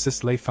team to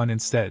assist Leifan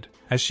instead,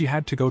 as she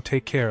had to go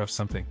take care of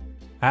something.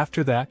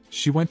 After that,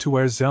 she went to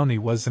where Zelny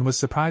was and was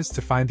surprised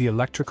to find the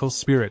electrical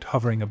spirit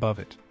hovering above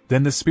it.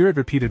 Then the spirit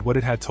repeated what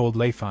it had told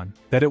Leifan,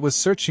 that it was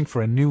searching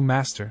for a new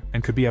master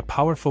and could be a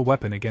powerful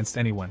weapon against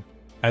anyone.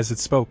 As it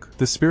spoke,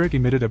 the spirit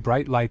emitted a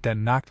bright light that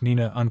knocked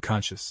Nina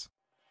unconscious.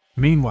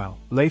 Meanwhile,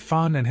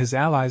 Leifan and his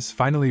allies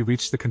finally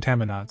reached the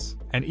Contaminants,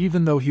 and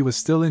even though he was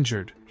still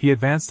injured, he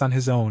advanced on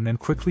his own and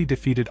quickly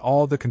defeated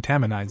all the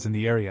Contaminants in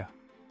the area.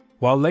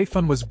 While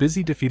Leifan was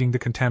busy defeating the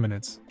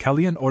Contaminants,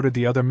 Kalyan ordered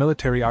the other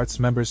military arts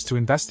members to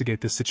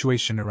investigate the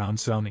situation around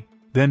Zelny.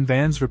 Then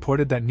Vans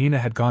reported that Nina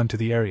had gone to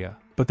the area,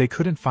 but they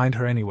couldn't find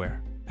her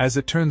anywhere. As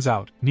it turns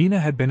out, Nina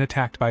had been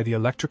attacked by the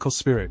electrical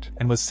spirit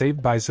and was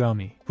saved by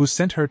Zelny, who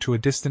sent her to a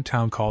distant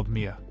town called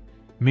Mia.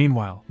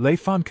 Meanwhile,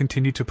 Leifan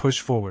continued to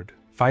push forward,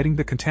 fighting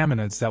the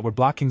contaminants that were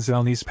blocking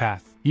Zelny's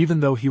path, even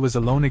though he was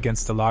alone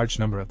against a large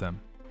number of them.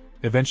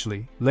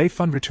 Eventually,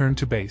 Leifan returned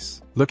to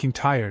base, looking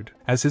tired,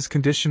 as his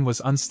condition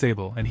was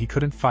unstable and he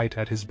couldn't fight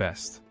at his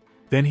best.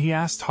 Then he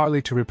asked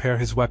Harley to repair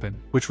his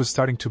weapon, which was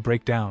starting to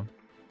break down.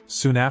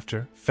 Soon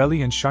after,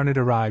 Feli and Charnet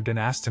arrived and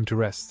asked him to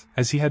rest,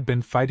 as he had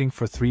been fighting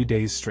for 3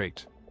 days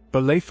straight.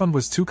 But Leifan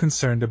was too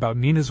concerned about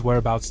Nina's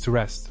whereabouts to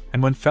rest,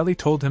 and when Feli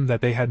told him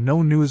that they had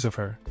no news of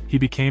her, he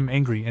became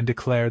angry and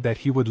declared that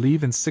he would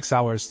leave in 6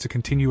 hours to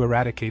continue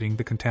eradicating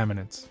the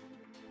contaminants.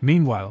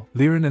 Meanwhile,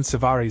 Liren and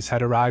Savaris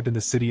had arrived in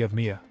the city of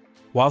Mia.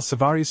 While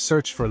Savaris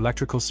searched for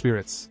electrical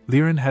spirits,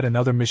 Liren had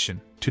another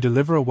mission, to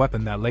deliver a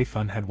weapon that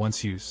Leifan had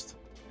once used.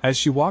 As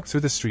she walked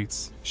through the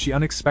streets, she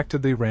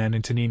unexpectedly ran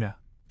into Nina.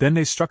 Then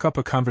they struck up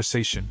a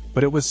conversation,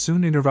 but it was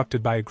soon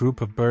interrupted by a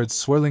group of birds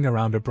swirling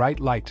around a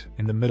bright light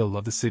in the middle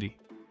of the city.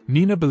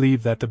 Nina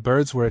believed that the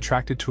birds were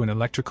attracted to an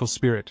electrical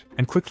spirit,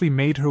 and quickly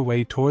made her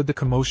way toward the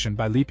commotion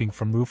by leaping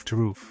from roof to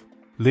roof.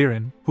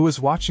 Liren, who was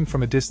watching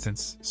from a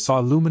distance, saw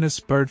a luminous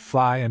bird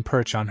fly and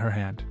perch on her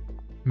hand.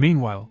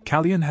 Meanwhile,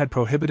 Kalyan had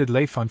prohibited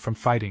Leifan from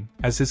fighting,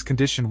 as his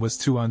condition was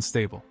too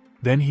unstable.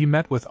 Then he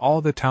met with all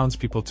the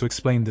townspeople to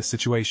explain the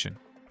situation.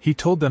 He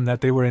told them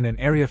that they were in an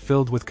area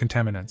filled with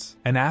contaminants,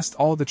 and asked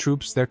all the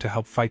troops there to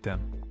help fight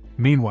them.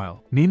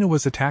 Meanwhile, Nina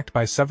was attacked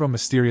by several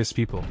mysterious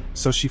people,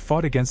 so she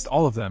fought against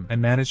all of them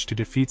and managed to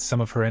defeat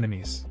some of her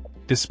enemies.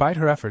 Despite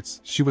her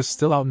efforts, she was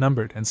still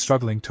outnumbered and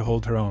struggling to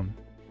hold her own.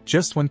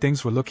 Just when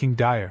things were looking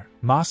dire,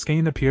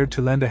 Moskane appeared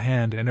to lend a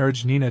hand and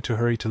urged Nina to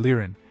hurry to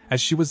Liren,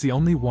 as she was the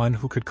only one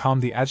who could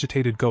calm the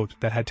agitated goat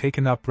that had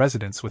taken up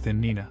residence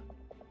within Nina.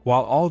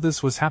 While all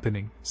this was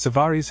happening,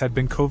 Savaris had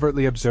been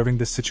covertly observing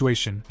the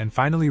situation and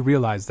finally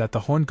realized that the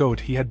horned goat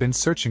he had been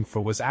searching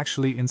for was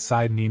actually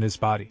inside Nina's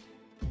body.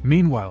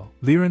 Meanwhile,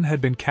 Liren had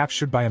been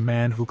captured by a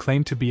man who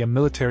claimed to be a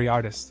military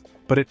artist,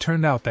 but it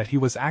turned out that he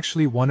was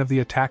actually one of the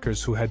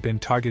attackers who had been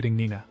targeting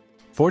Nina.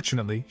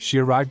 Fortunately, she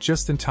arrived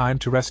just in time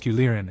to rescue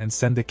Liren and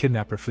send the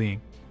kidnapper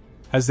fleeing.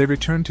 As they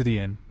returned to the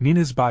inn,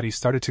 Nina's body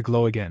started to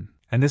glow again,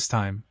 and this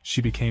time,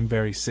 she became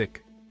very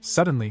sick.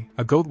 Suddenly,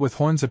 a goat with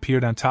horns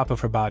appeared on top of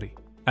her body.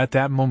 At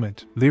that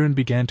moment, Liren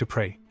began to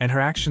pray, and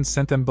her actions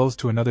sent them both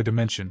to another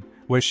dimension,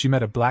 where she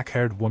met a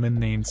black-haired woman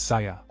named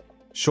Saya.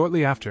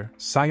 Shortly after,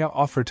 Saya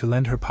offered to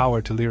lend her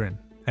power to Liren,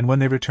 and when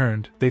they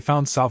returned, they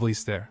found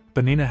Savlis there,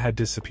 but Nina had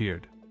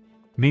disappeared.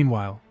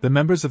 Meanwhile, the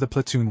members of the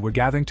platoon were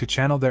gathering to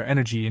channel their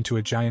energy into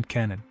a giant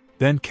cannon.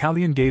 Then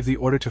Kalyan gave the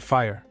order to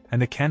fire,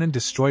 and the cannon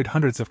destroyed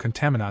hundreds of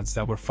contaminants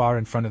that were far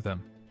in front of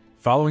them.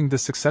 Following the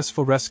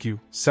successful rescue,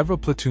 several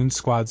platoon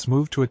squads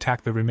moved to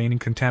attack the remaining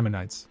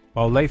contaminants,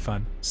 while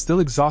Leifan, still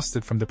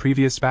exhausted from the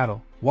previous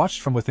battle,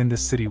 watched from within the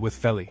city with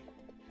Feli.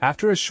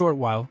 After a short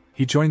while,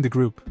 he joined the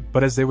group,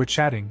 but as they were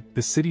chatting,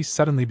 the city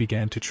suddenly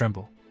began to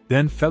tremble.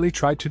 Then Feli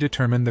tried to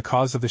determine the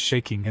cause of the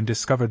shaking and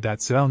discovered that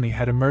Zelny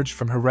had emerged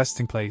from her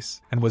resting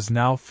place and was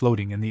now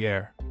floating in the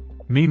air.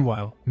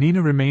 Meanwhile,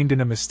 Nina remained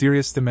in a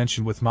mysterious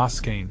dimension with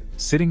Moskane,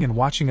 sitting and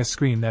watching a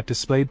screen that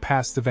displayed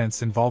past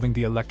events involving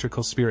the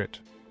electrical spirit.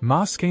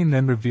 Moskane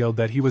then revealed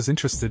that he was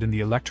interested in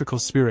the electrical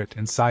spirit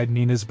inside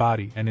Nina's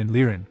body and in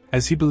Liren,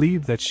 as he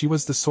believed that she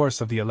was the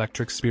source of the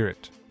electric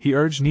spirit. He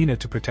urged Nina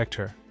to protect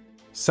her.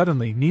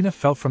 Suddenly, Nina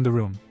fell from the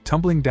room,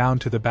 tumbling down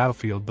to the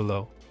battlefield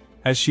below.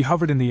 As she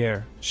hovered in the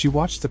air, she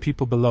watched the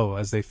people below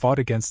as they fought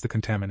against the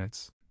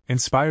contaminants.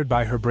 Inspired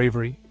by her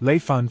bravery,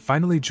 Leifan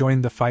finally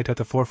joined the fight at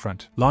the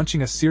forefront,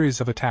 launching a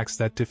series of attacks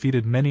that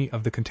defeated many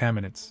of the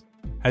contaminants.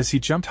 As he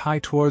jumped high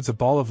towards a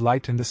ball of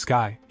light in the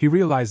sky, he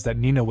realized that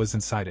Nina was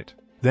inside it.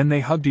 Then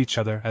they hugged each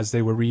other as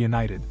they were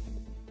reunited.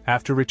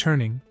 After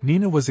returning,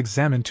 Nina was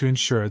examined to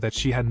ensure that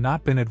she had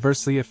not been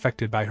adversely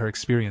affected by her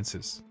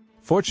experiences.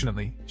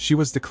 Fortunately, she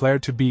was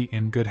declared to be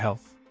in good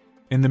health.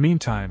 In the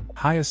meantime,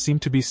 Haya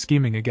seemed to be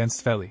scheming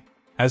against Feli.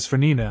 As for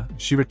Nina,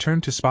 she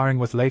returned to sparring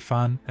with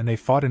Leifan and they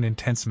fought an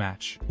intense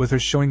match, with her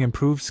showing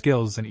improved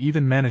skills and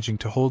even managing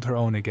to hold her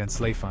own against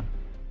Leifan.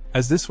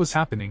 As this was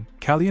happening,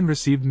 Kalyan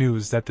received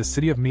news that the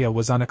city of Mia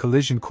was on a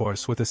collision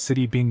course with a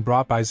city being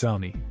brought by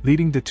Zelny,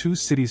 leading the two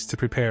cities to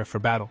prepare for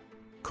battle.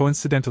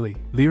 Coincidentally,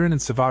 Liran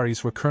and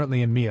Savaris were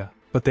currently in Mia,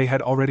 but they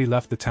had already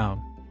left the town.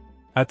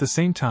 At the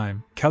same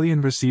time,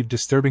 Kalyan received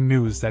disturbing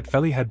news that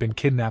Feli had been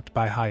kidnapped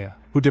by Haya,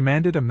 who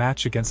demanded a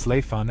match against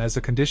Leifan as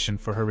a condition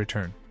for her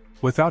return.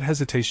 Without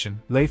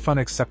hesitation, Leifan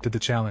accepted the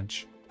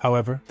challenge.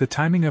 However, the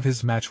timing of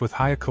his match with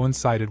Haya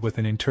coincided with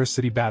an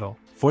inter-city battle,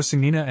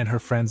 forcing Nina and her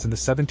friends in the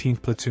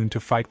 17th platoon to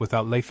fight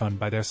without Leifan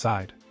by their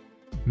side.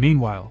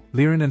 Meanwhile,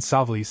 Liran and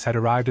Savalis had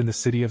arrived in the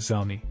city of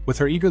Zelny, with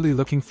her eagerly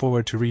looking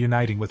forward to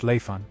reuniting with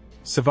Leifan.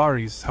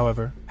 Savaris,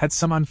 however, had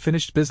some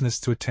unfinished business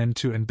to attend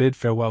to and bid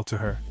farewell to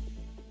her.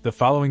 The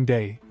following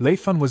day,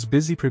 Leifan was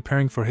busy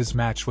preparing for his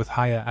match with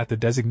Haya at the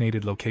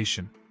designated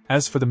location.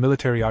 As for the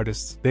military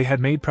artists, they had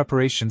made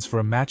preparations for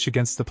a match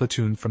against the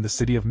platoon from the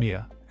city of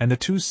Mia, and the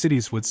two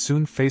cities would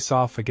soon face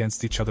off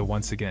against each other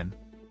once again.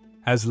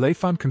 As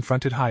Leifan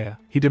confronted Haya,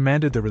 he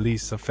demanded the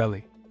release of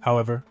Feli.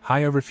 However,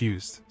 Haya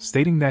refused,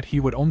 stating that he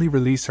would only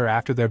release her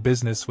after their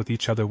business with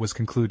each other was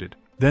concluded.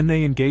 Then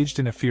they engaged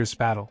in a fierce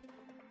battle.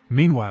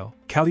 Meanwhile,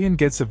 Kalyan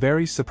gets a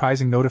very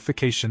surprising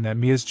notification that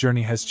Mia's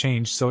journey has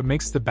changed, so it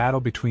makes the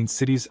battle between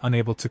cities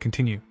unable to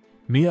continue.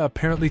 Mia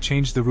apparently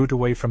changed the route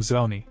away from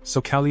Zelny,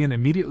 so Kalyan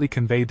immediately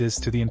conveyed this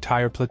to the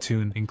entire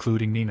platoon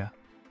including Nina.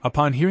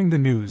 Upon hearing the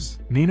news,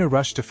 Nina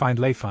rushed to find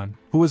Leifan,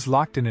 who was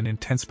locked in an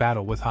intense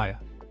battle with Haya.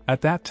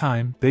 At that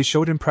time, they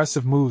showed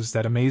impressive moves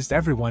that amazed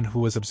everyone who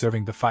was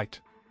observing the fight.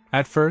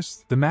 At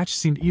first, the match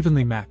seemed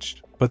evenly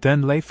matched, but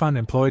then Leifan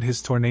employed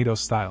his tornado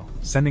style,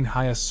 sending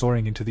Haya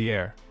soaring into the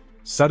air.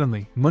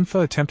 Suddenly,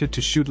 Munfa attempted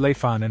to shoot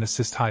Leifan and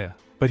assist Haya,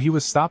 but he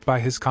was stopped by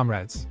his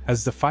comrades,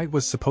 as the fight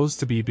was supposed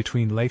to be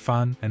between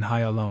Leifan and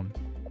Haya alone.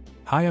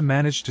 Haya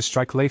managed to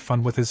strike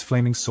Leifan with his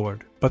flaming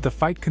sword, but the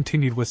fight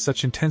continued with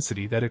such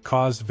intensity that it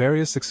caused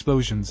various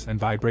explosions and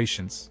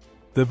vibrations.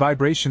 The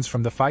vibrations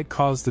from the fight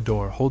caused the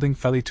door holding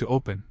Feli to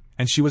open,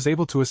 and she was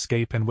able to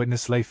escape and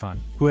witness Leifan,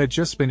 who had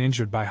just been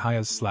injured by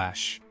Haya's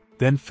slash.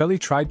 Then Feli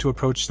tried to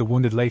approach the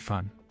wounded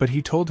Leifan, but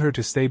he told her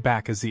to stay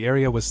back as the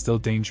area was still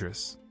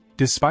dangerous.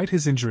 Despite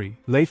his injury,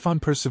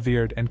 Leifan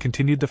persevered and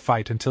continued the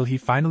fight until he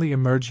finally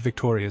emerged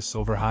victorious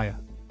over Haya.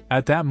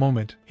 At that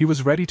moment, he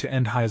was ready to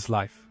end Haya's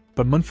life,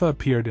 but Munfa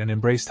appeared and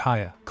embraced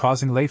Haya,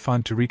 causing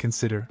Leifan to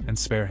reconsider and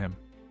spare him.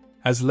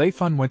 As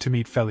Leifan went to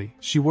meet Feli,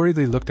 she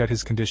worriedly looked at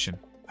his condition.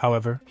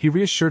 However, he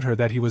reassured her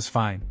that he was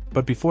fine,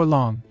 but before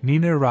long,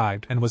 Nina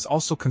arrived and was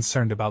also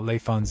concerned about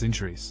Leifan's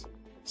injuries.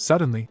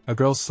 Suddenly, a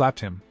girl slapped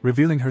him,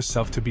 revealing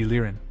herself to be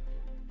Liran.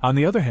 On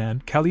the other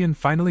hand, Kalyan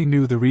finally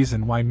knew the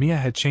reason why Mia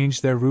had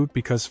changed their route,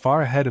 because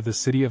far ahead of the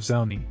city of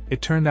Zelny,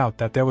 it turned out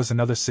that there was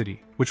another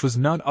city, which was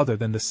none other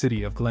than the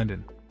city of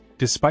Glendon.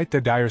 Despite their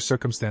dire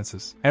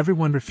circumstances,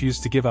 everyone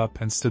refused to give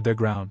up and stood their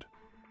ground.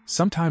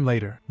 Sometime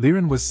later,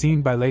 Liran was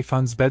seen by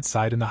Leifan's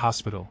bedside in the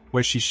hospital,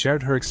 where she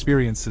shared her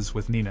experiences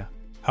with Nina.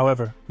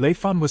 However,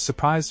 Leifan was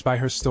surprised by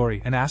her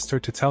story and asked her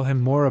to tell him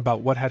more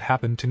about what had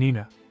happened to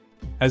Nina.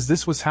 As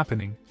this was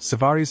happening,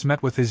 Savaris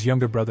met with his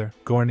younger brother,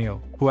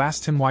 Gornio, who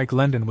asked him why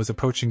Glendon was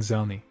approaching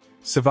Zelny.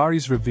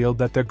 Savaris revealed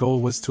that their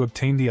goal was to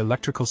obtain the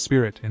electrical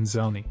spirit in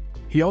Zelny.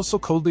 He also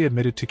coldly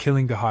admitted to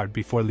killing Gahard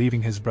before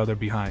leaving his brother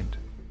behind.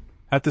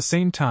 At the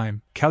same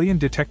time, Kalyan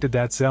detected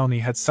that Zelny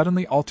had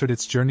suddenly altered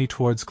its journey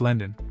towards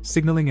Glendon,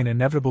 signaling an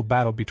inevitable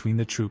battle between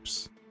the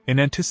troops. In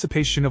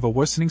anticipation of a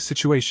worsening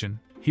situation,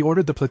 he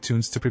ordered the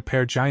platoons to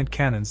prepare giant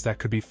cannons that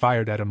could be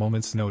fired at a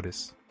moment's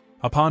notice.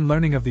 Upon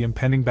learning of the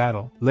impending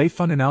battle,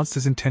 Leifan announced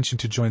his intention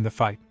to join the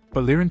fight,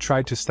 but Liran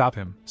tried to stop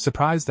him,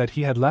 surprised that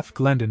he had left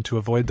Glendon to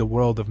avoid the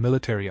world of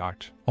military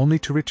art, only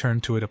to return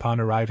to it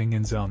upon arriving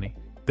in Zelny.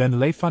 Then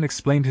Leifan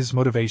explained his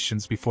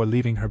motivations before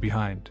leaving her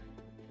behind.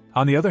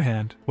 On the other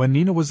hand, when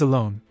Nina was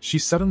alone, she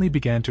suddenly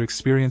began to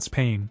experience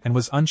pain and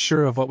was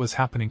unsure of what was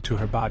happening to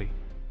her body.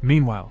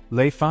 Meanwhile,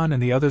 Leifan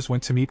and the others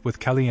went to meet with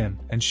Kalyan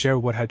and share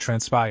what had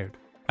transpired.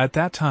 At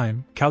that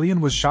time, Kalyan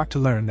was shocked to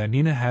learn that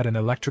Nina had an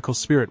electrical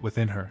spirit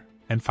within her,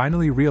 and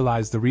finally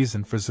realized the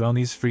reason for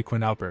Zelny's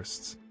frequent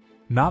outbursts.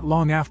 Not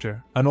long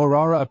after, an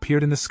aurora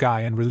appeared in the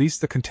sky and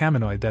released the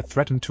contaminoid that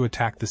threatened to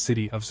attack the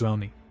city of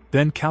Zelny.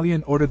 Then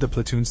Kalyan ordered the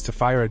platoons to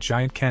fire a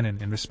giant cannon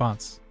in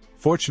response.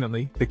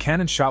 Fortunately, the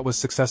cannon shot was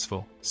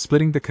successful,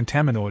 splitting the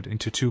contaminoid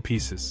into two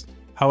pieces.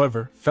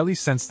 However, Feli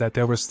sensed that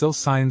there were still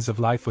signs of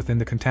life within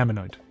the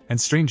contaminoid, and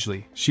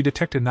strangely, she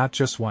detected not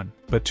just one,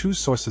 but two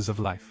sources of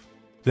life.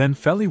 Then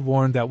Feli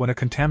warned that when a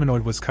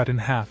contaminoid was cut in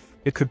half,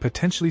 it could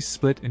potentially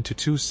split into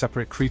two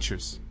separate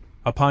creatures.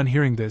 Upon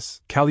hearing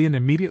this, Kalyan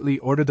immediately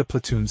ordered the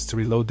platoons to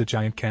reload the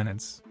giant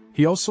cannons.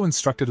 He also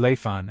instructed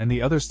Leifan and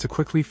the others to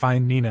quickly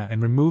find Nina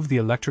and remove the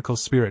electrical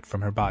spirit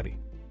from her body.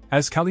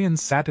 As Kalyan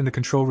sat in the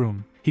control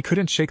room, he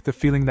couldn't shake the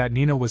feeling that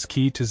Nina was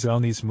key to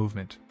Zelny's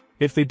movement.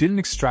 If they didn't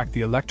extract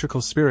the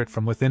electrical spirit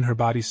from within her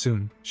body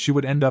soon, she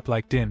would end up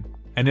like Din.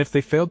 And if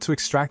they failed to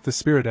extract the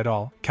spirit at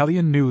all,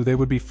 Kalyan knew they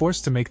would be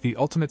forced to make the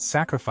ultimate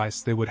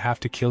sacrifice. They would have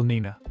to kill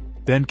Nina.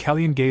 Then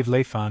Kalyan gave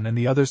Leifan and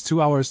the others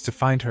 2 hours to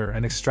find her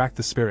and extract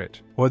the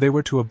spirit, or they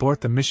were to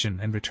abort the mission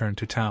and return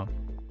to town.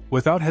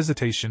 Without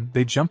hesitation,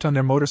 they jumped on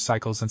their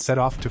motorcycles and set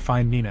off to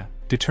find Nina,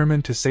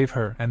 determined to save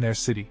her and their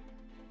city.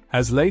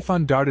 As Lei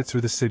Fun darted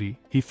through the city,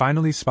 he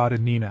finally spotted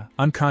Nina,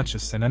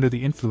 unconscious and under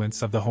the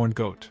influence of the horned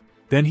goat.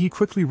 Then he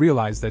quickly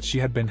realized that she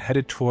had been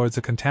headed towards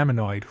a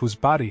contaminoid whose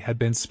body had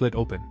been split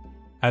open.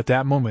 At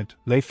that moment,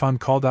 Lei Fun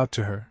called out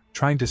to her,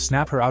 trying to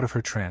snap her out of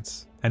her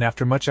trance, and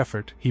after much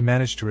effort, he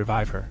managed to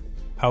revive her.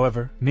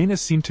 However, Nina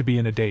seemed to be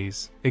in a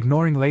daze,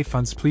 ignoring Lei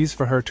Fun's pleas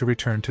for her to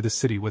return to the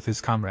city with his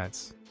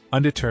comrades.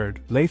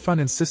 Undeterred, Lei Fun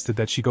insisted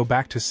that she go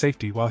back to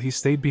safety while he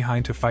stayed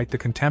behind to fight the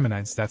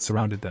contaminants that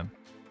surrounded them.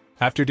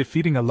 After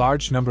defeating a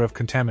large number of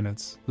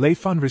contaminants, Lei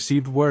Fun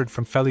received word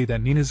from Feli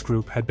that Nina's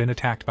group had been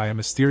attacked by a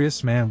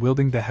mysterious man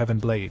wielding the Heaven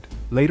Blade,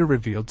 later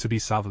revealed to be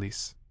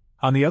Salvalis.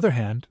 On the other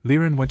hand,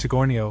 Liren went to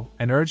Gornio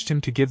and urged him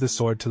to give the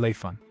sword to Lei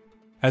Fun.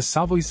 As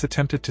Salvalis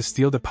attempted to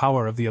steal the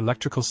power of the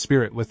electrical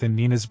spirit within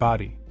Nina's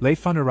body, Lei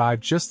Fun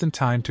arrived just in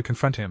time to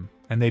confront him,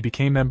 and they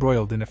became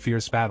embroiled in a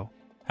fierce battle.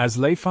 As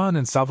Lei Fun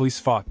and Salvalis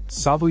fought,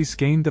 Salvalis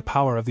gained the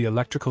power of the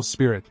electrical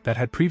spirit that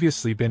had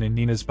previously been in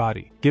Nina's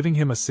body, giving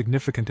him a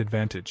significant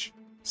advantage.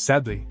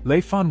 Sadly,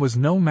 Lei Fun was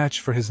no match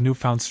for his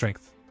newfound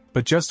strength.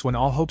 But just when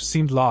all hope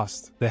seemed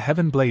lost, the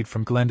Heaven Blade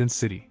from Glendon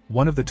City,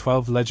 one of the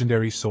 12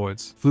 legendary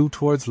swords, flew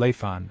towards Lei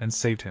Fun and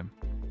saved him.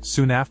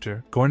 Soon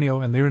after,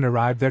 Gornio and Liren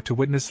arrived there to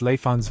witness Lei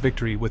Fun's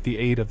victory with the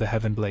aid of the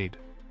Heaven Blade.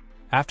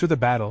 After the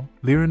battle,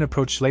 Liren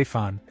approached Lei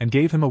Fun and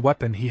gave him a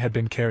weapon he had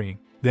been carrying.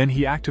 Then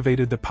he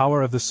activated the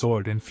power of the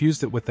sword and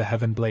fused it with the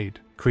Heaven Blade,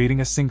 creating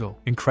a single,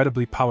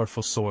 incredibly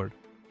powerful sword.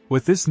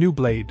 With this new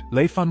blade,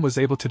 Lei Fun was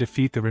able to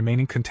defeat the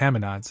remaining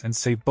contaminants and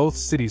save both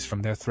cities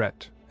from their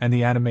threat, and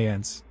the anime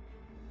ends.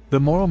 The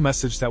moral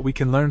message that we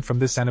can learn from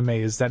this anime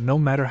is that no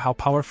matter how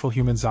powerful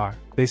humans are,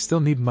 they still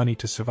need money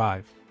to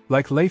survive.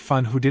 Like Lei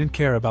Fun, who didn't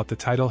care about the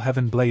title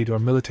Heaven Blade or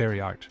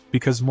military art,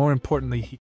 because more importantly